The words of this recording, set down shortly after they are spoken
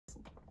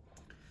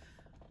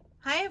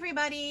Hi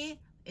everybody,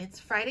 it's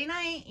Friday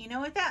night. You know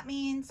what that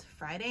means,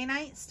 Friday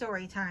night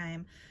story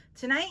time.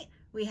 Tonight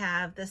we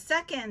have the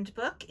second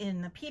book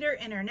in the Peter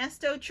and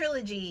Ernesto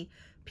trilogy,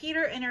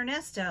 Peter and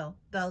Ernesto,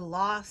 The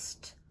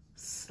Lost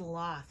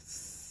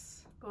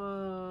Sloths.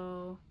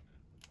 Oh.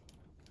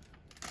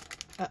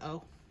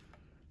 Uh-oh.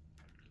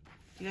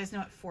 Do you guys know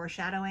what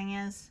foreshadowing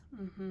is?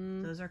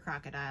 Mm-hmm. Those are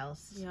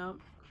crocodiles. Yep.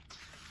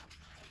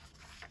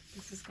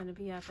 This is gonna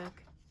be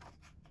epic.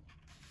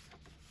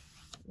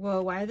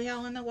 Whoa, why are they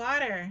all in the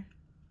water?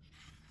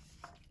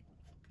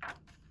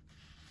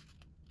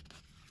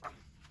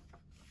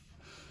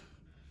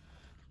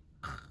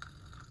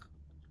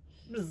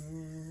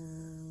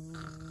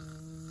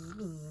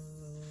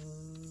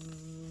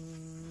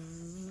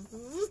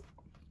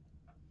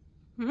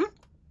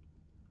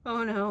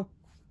 Oh no.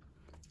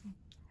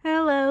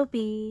 Hello,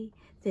 bee.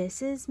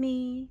 This is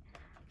me.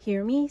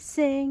 Hear me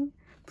sing.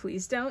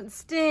 Please don't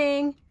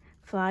sting.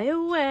 Fly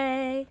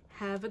away.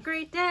 Have a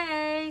great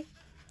day.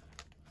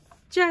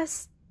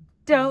 Just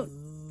don't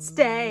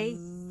stay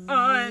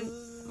on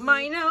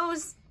my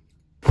nose.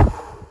 Have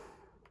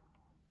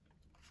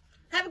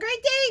a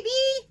great day,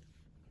 bee!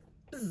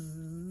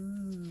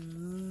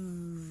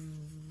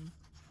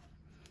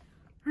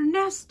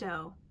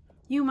 Ernesto,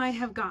 you might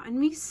have gotten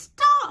me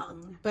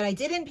stung. But I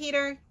didn't,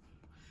 Peter.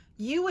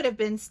 You would have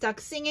been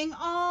stuck singing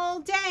all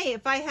day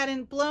if I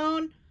hadn't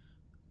blown...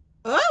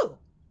 Oh!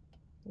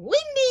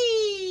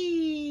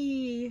 Windy!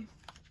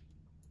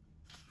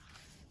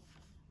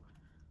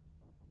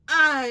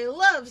 I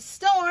love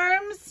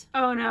storms!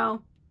 Oh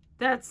no,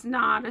 that's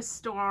not a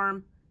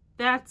storm.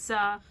 That's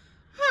a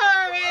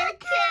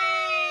hurricane!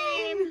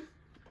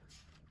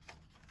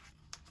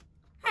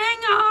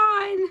 Hang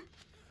on!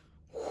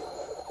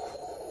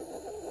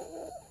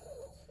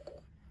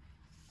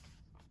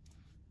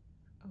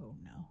 Oh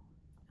no.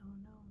 Oh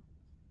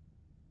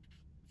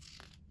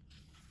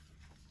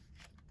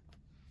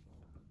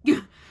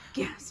no.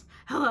 Gasp.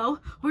 Hello,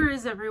 where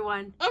is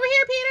everyone? Over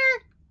here,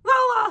 Peter!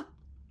 Lola!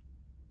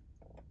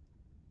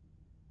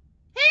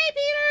 Hey,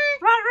 Peter!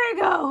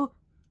 Rodrigo!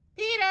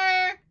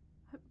 Peter!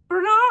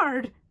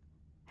 Bernard!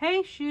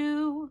 Hey,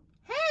 Shoo!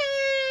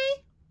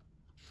 Hey!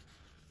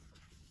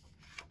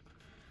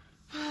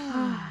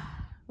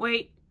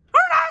 Wait.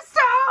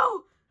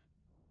 Ernesto!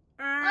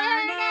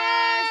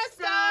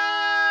 Ernesto!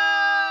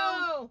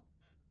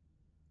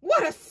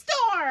 What a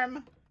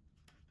storm!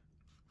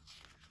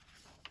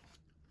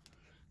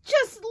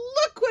 Just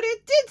look what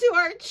it did to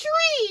our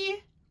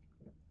tree!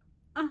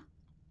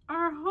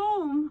 Our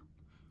home.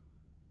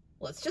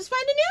 Let's just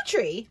find a new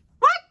tree.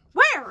 What?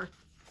 Where?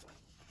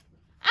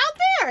 Out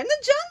there in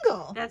the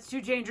jungle. That's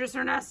too dangerous,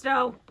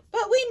 Ernesto.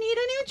 But we need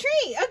a new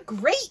tree. A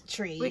great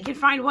tree. We can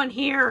find one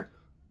here.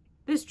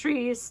 This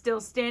tree is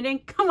still standing.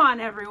 Come on,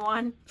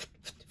 everyone.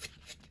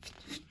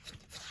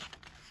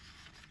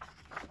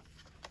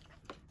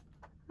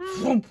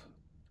 Thump.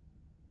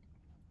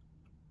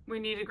 We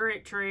need a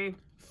great tree.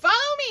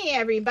 Follow me,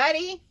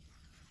 everybody.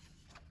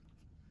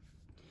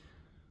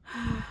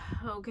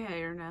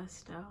 Okay,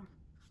 Ernesto.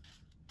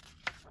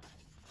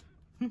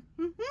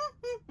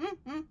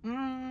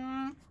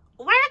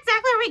 Where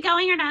exactly are we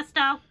going,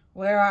 Ernesto?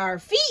 Where our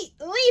feet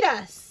lead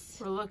us.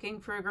 We're looking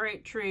for a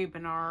great tree,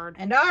 Bernard.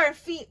 And our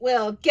feet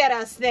will get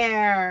us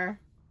there.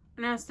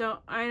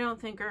 Ernesto, I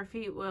don't think our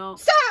feet will.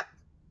 Stop!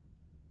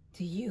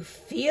 Do you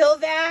feel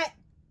that?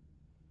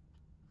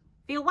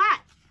 Feel what?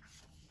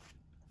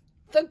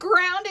 The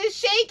ground is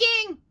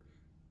shaking.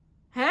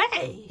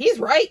 Hey! He's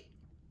right.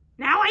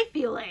 Now I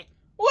feel it.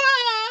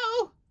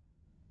 Whoa!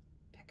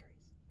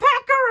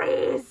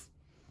 Peccaries!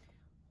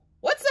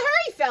 What's the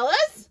hurry,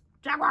 fellas?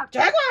 Jaguar!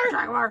 Jaguar!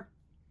 Jaguar!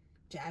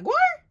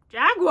 Jaguar?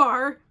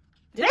 Jaguar?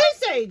 Did I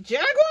say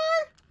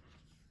jaguar?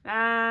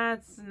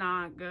 That's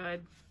not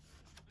good.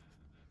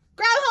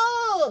 Grab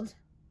hold!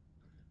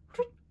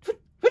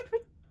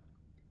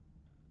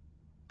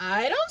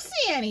 I don't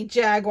see any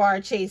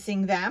jaguar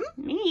chasing them.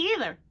 Me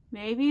either.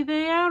 Maybe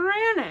they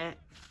outran it.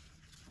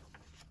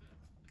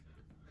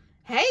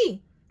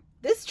 Hey,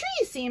 this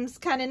tree seems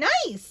kind of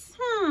nice.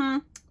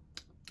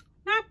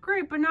 Not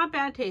great, but not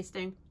bad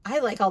tasting. I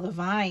like all the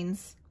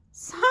vines.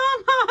 Some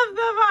of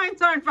the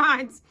vines aren't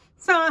vines.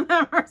 Some of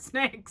them are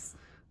snakes.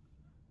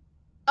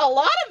 A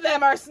lot of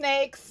them are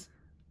snakes.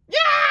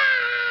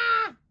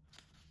 Yeah!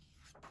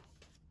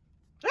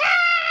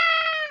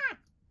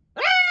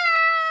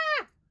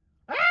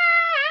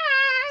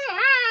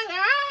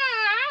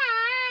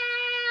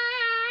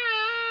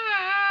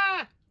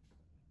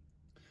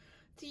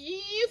 Do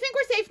you think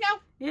we're safe now?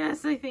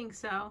 Yes, I think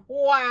so.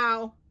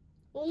 Wow.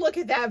 Look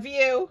at that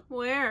view.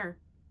 Where?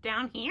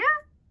 Down here?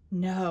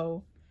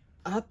 No,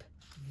 up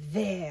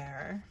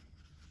there.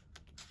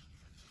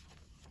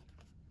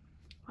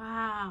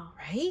 Wow.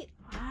 Right?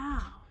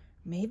 Wow.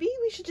 Maybe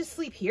we should just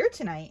sleep here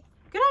tonight.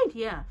 Good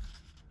idea.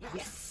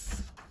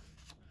 Yes.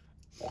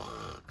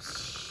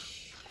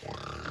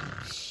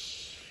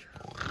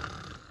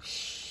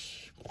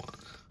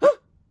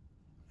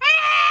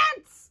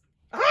 Ants!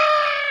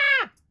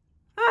 Ah!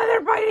 Oh,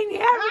 they're biting me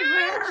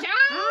everywhere. Ouch!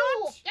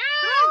 Ouch!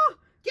 Ah!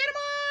 Get him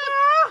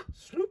off!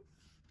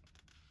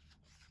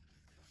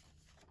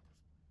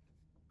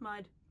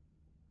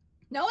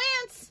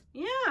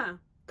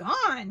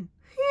 on.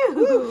 Phew.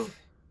 Oof.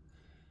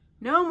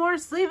 No more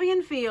sleeping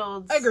in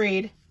fields.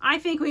 Agreed. I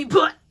think we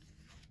put...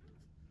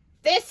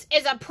 This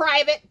is a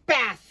private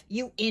bath,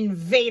 you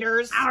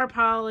invaders. Our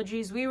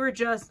apologies. We were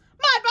just...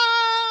 Mud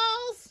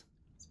balls!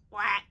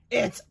 Splat.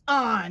 It's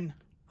on.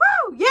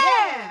 Woo!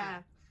 Yeah!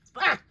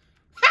 Ah.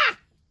 Ha!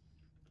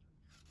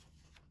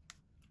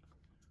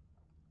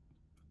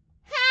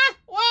 Ha!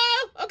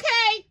 Whoa!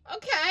 Okay.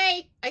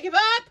 I give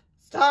up.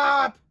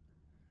 Stop.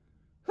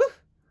 Whew.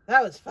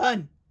 That was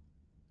fun.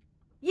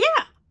 Yeah!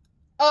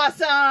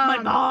 Awesome.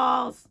 Mud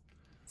balls!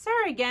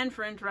 Sorry again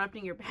for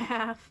interrupting your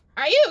bath.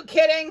 Are you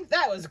kidding?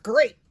 That was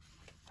great.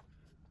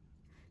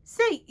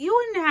 Say, you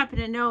wouldn't happen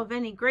to know of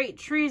any great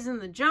trees in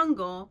the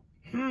jungle?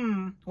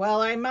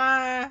 Well, I'm,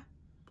 a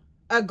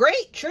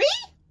great tree?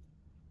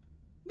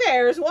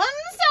 There's one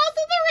south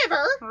of the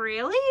river.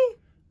 Really?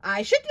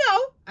 I should know.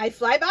 I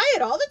fly by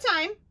it all the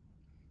time.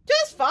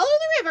 Just follow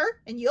the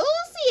river and you'll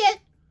see it.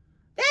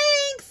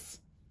 Thanks.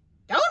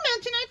 Don't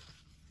mention it.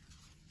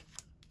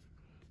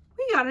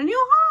 We got a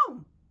new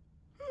home.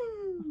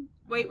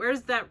 Wait,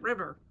 where's that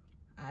river?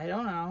 I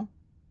don't know.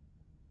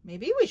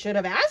 Maybe we should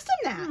have asked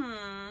him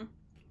that.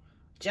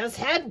 Just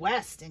head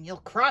west and you'll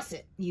cross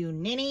it, you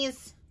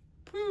ninnies.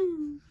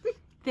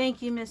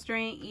 Thank you, Mr.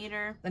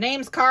 Anteater. The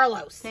name's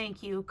Carlos.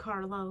 Thank you,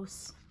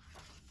 Carlos.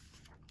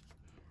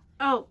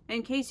 Oh,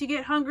 in case you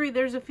get hungry,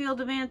 there's a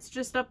field of ants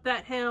just up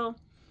that hill.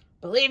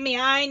 Believe me,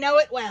 I know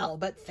it well,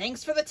 but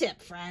thanks for the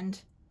tip, friend.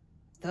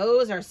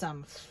 Those are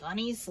some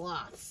funny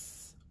sloths.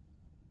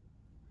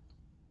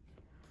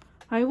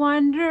 I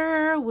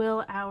wonder,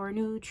 will our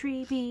new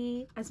tree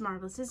be as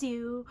marvelous as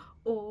you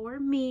or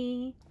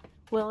me?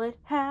 Will it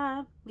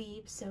have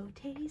leaves so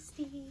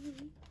tasty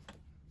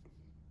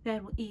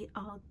that we'll eat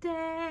all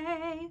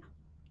day?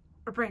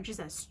 Or branches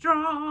as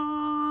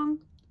strong?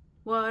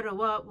 What, oh,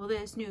 what will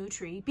this new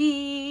tree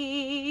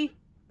be?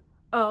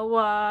 Oh,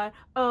 what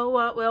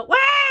will...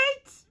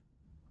 Wait!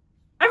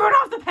 Everyone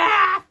off the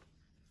path!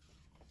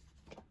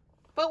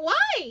 But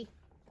why?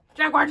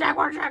 Jaguar,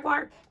 jaguar,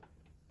 jaguar!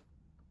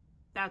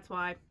 That's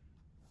why.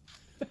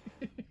 I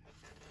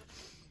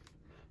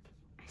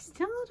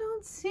still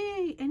don't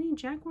see any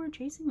jaguar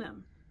chasing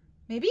them.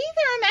 Maybe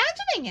they're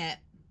imagining it.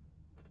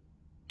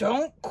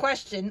 Don't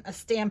question a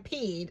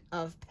stampede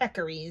of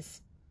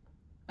peccaries.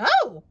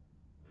 Oh!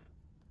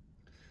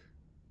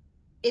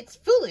 It's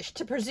foolish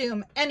to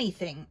presume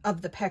anything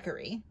of the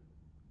peccary.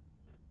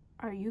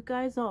 Are you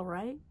guys all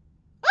right?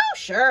 Oh,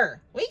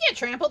 sure. We get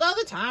trampled all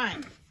the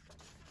time.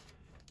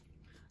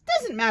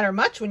 Doesn't matter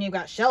much when you've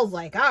got shells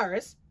like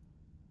ours.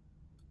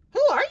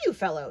 Who are you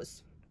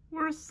fellows?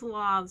 We're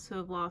sloths who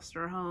have lost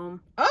our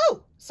home.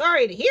 Oh,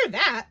 sorry to hear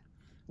that.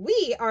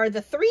 We are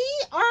the 3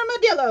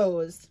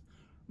 armadillos.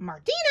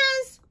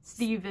 Martinez,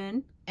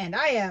 Steven, and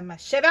I am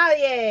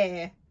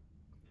Chevalier.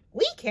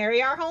 We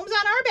carry our homes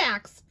on our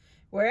backs.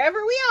 Wherever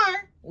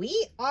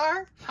we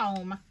are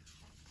home.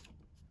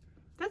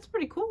 That's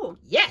pretty cool.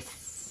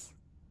 Yes.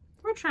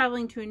 We're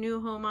traveling to a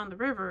new home on the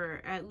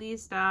river. At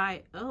least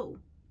I... Oh.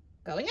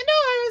 Going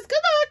indoors.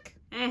 Good luck.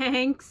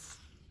 Thanks.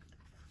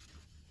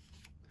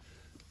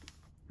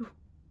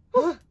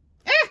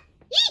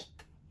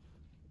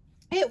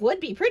 It would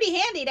be pretty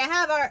handy to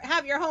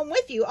have your home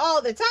with you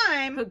all the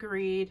time.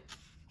 Agreed.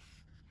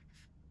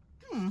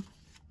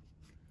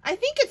 I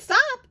think it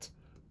stopped.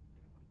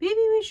 Maybe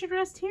we should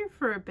rest here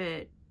for a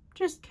bit.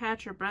 Just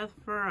catch our breath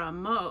for a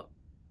mo...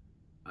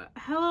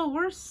 hello,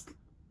 worst...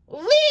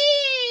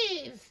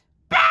 Leave!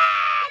 Bats!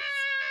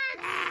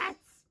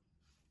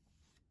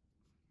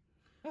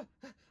 River!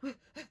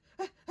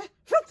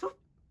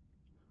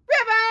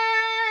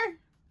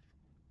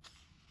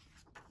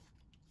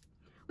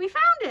 We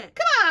found it!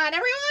 Come on,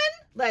 everyone!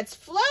 Let's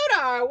float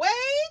our way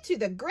to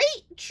the great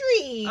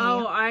tree.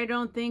 Oh, I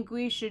don't think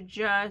we should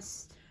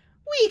just...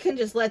 We can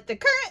just let the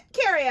current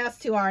carry us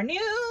to our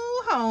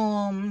new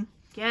home.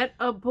 Get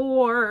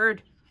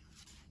aboard.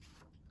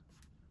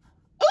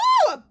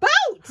 Ooh, a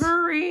boat!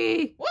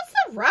 Hurry! What's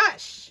the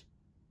rush?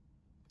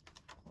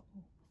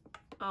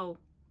 Oh.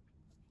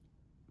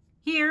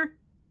 Here.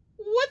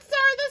 What's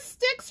the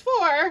sticks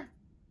for?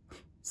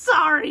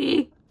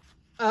 Sorry.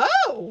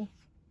 Oh.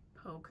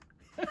 Poke.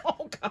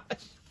 Oh,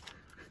 gosh.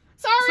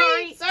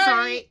 Sorry.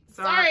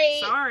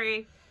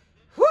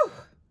 Whew.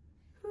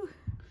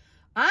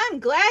 I'm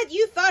glad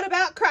you thought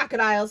about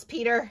crocodiles,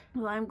 Peter.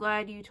 Well, I'm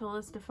glad you told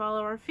us to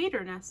follow our feet,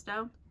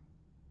 Ernesto.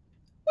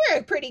 We're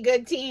a pretty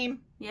good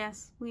team.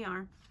 Yes, we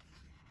are.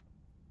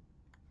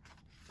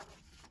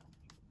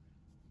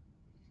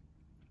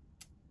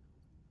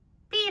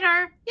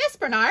 Peter. Yes,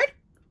 Bernard.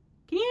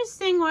 Can you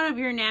sing one of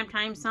your nap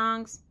time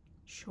songs?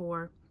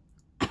 Sure.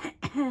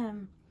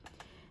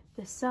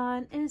 The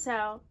sun is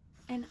out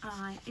and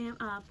I am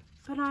up,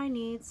 but I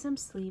need some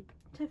sleep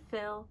to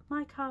fill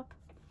my cup.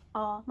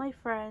 All my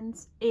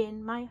friends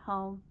in my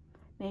home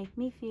make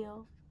me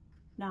feel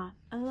not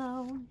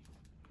alone.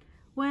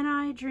 When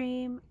I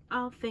dream,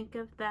 I'll think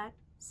of that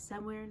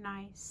somewhere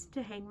nice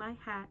to hang my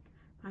hat.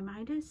 My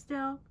mind is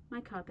still,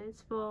 my cup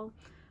is full.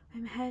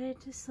 I'm headed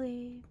to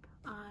sleep,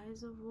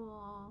 eyes of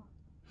wool.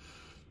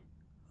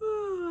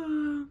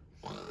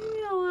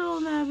 Maybe a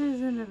little nap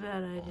isn't a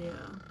bad idea.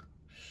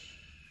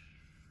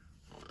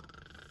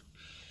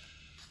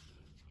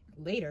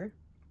 Later.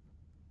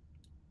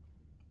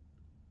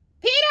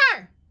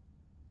 Peter!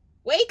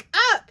 Wake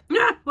up!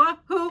 What?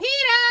 Who?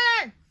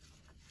 Peter!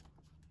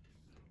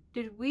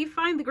 Did we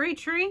find the great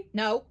tree?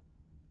 No.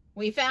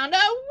 We found a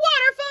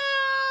waterfall!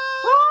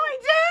 Oh, I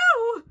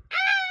do!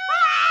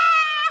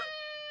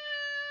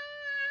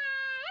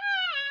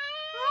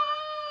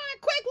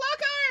 Quick,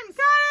 lock arms!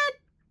 Got it!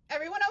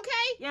 Everyone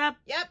okay? Yep.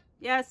 Yep.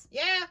 Yes.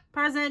 Yeah.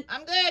 Present.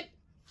 I'm good.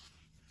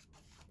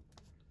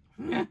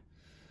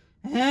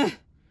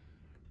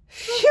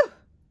 Phew.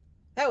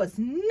 That was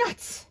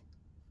nuts.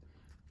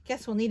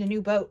 Guess we'll need a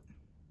new boat.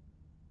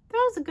 That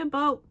was a good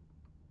boat.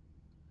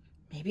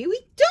 Maybe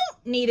we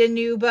don't need a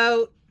new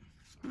boat.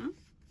 Hmm?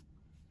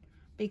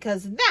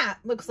 Because that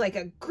looks like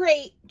a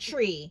great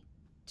tree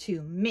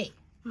to me.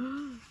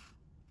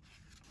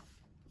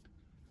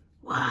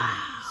 Wow.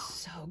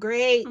 So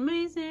great.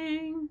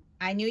 Amazing.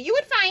 I knew you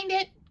would find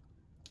it.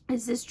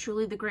 Is this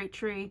truly the great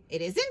tree?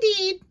 It is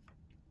indeed.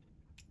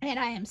 And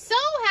I am so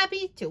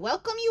happy to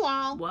welcome you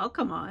all.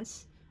 Welcome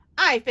us.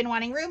 I've been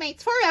wanting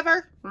roommates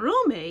forever.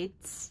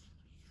 Roommates?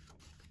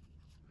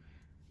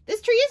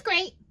 This tree is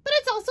great, but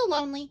it's also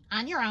lonely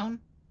on your own.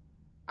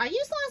 Are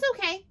you sloths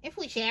okay if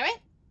we share it?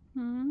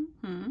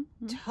 Mm-hmm.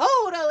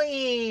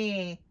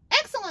 Totally.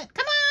 Excellent.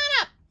 Come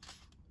on up.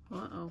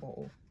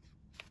 Uh-oh.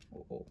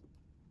 Uh-oh.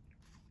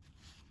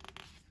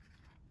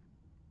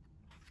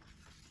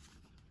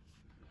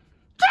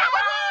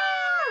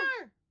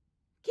 Tower!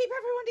 Keep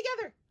everyone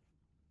together.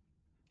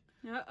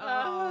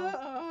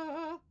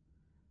 Uh-oh.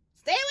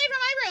 Stay away from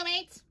my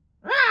roommates.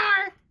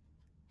 Roar!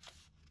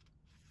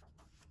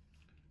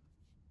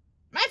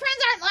 My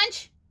friends aren't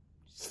lunch.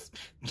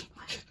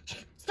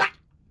 Splat.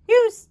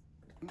 Use.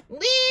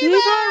 Leave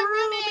our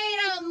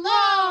roommate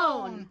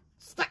alone.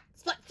 Splat,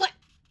 splat, splat.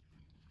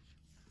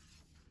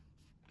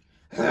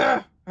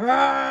 Oh,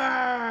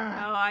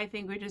 I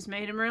think we just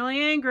made him really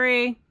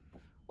angry.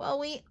 Well,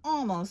 we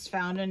almost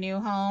found a new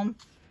home.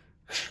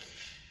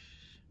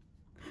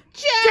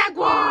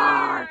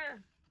 Jaguar!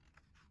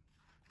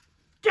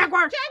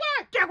 Jaguar!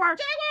 Jaguar! Jaguar! Jaguar!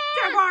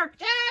 Jaguar!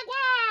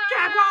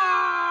 Jaguar!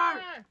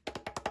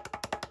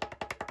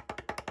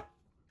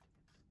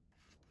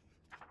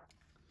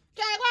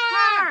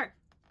 Jaguar!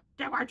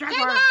 Jaguar! Jaguar! Jaguar!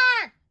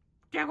 Jaguar!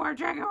 Jaguar!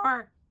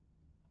 Jaguar!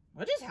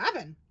 What just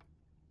happened?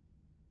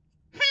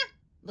 Huh.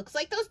 Looks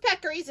like those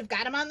peccaries have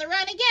got him on the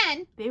run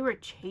again. They were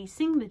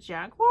chasing the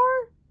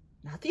jaguar?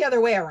 Not the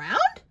other way around?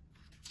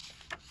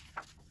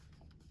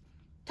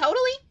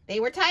 Totally. They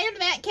were tired of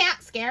that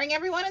cat scaring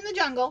everyone in the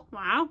jungle.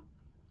 Wow.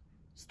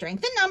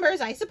 Strength in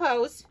numbers, I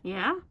suppose.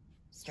 Yeah.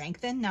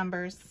 Strength in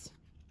numbers.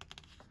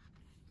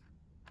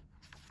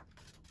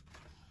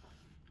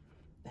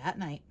 That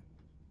night.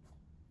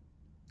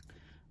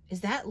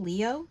 Is that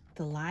Leo,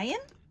 the lion?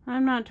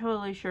 I'm not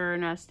totally sure,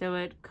 Ernesto.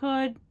 It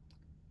could.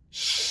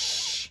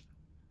 Shh!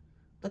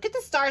 Look at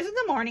the stars in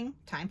the morning.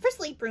 Time for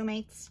sleep,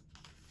 roommates.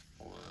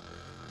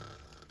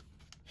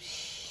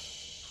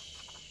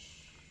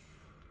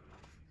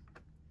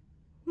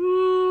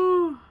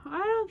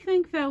 I don't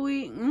think that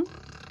we...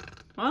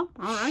 Well,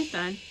 all right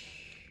then.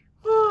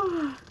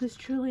 This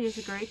truly is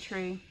a great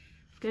tree.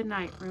 Good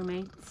night,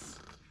 roommates.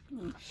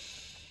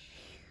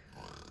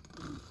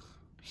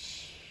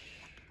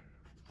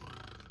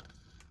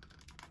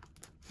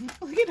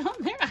 Look at them.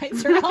 Their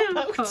eyes are all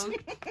poked.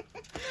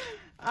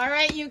 All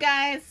right, you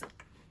guys.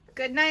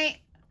 Good night.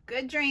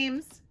 Good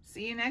dreams.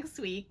 See you next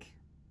week.